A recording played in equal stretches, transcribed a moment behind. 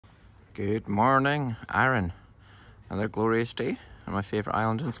Good morning, Arran. Another glorious day on my favourite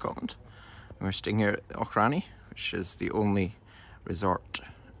island in Scotland. And we're staying here at Auchrannie, which is the only resort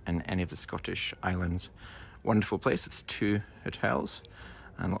in any of the Scottish islands. Wonderful place with 2 hotels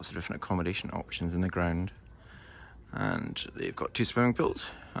and lots of different accommodation options in the ground. And they've got 2 swimming pools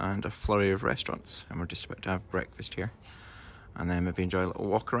and a flurry of restaurants. And we're just about to have breakfast here. And then maybe enjoy a little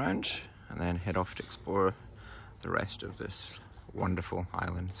walk around and then head off to explore the rest of this wonderful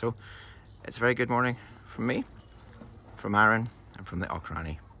island. So it's a very good morning from me, from Arran, and from the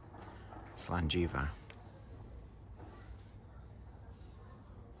Auchrannie. Slán Díobh.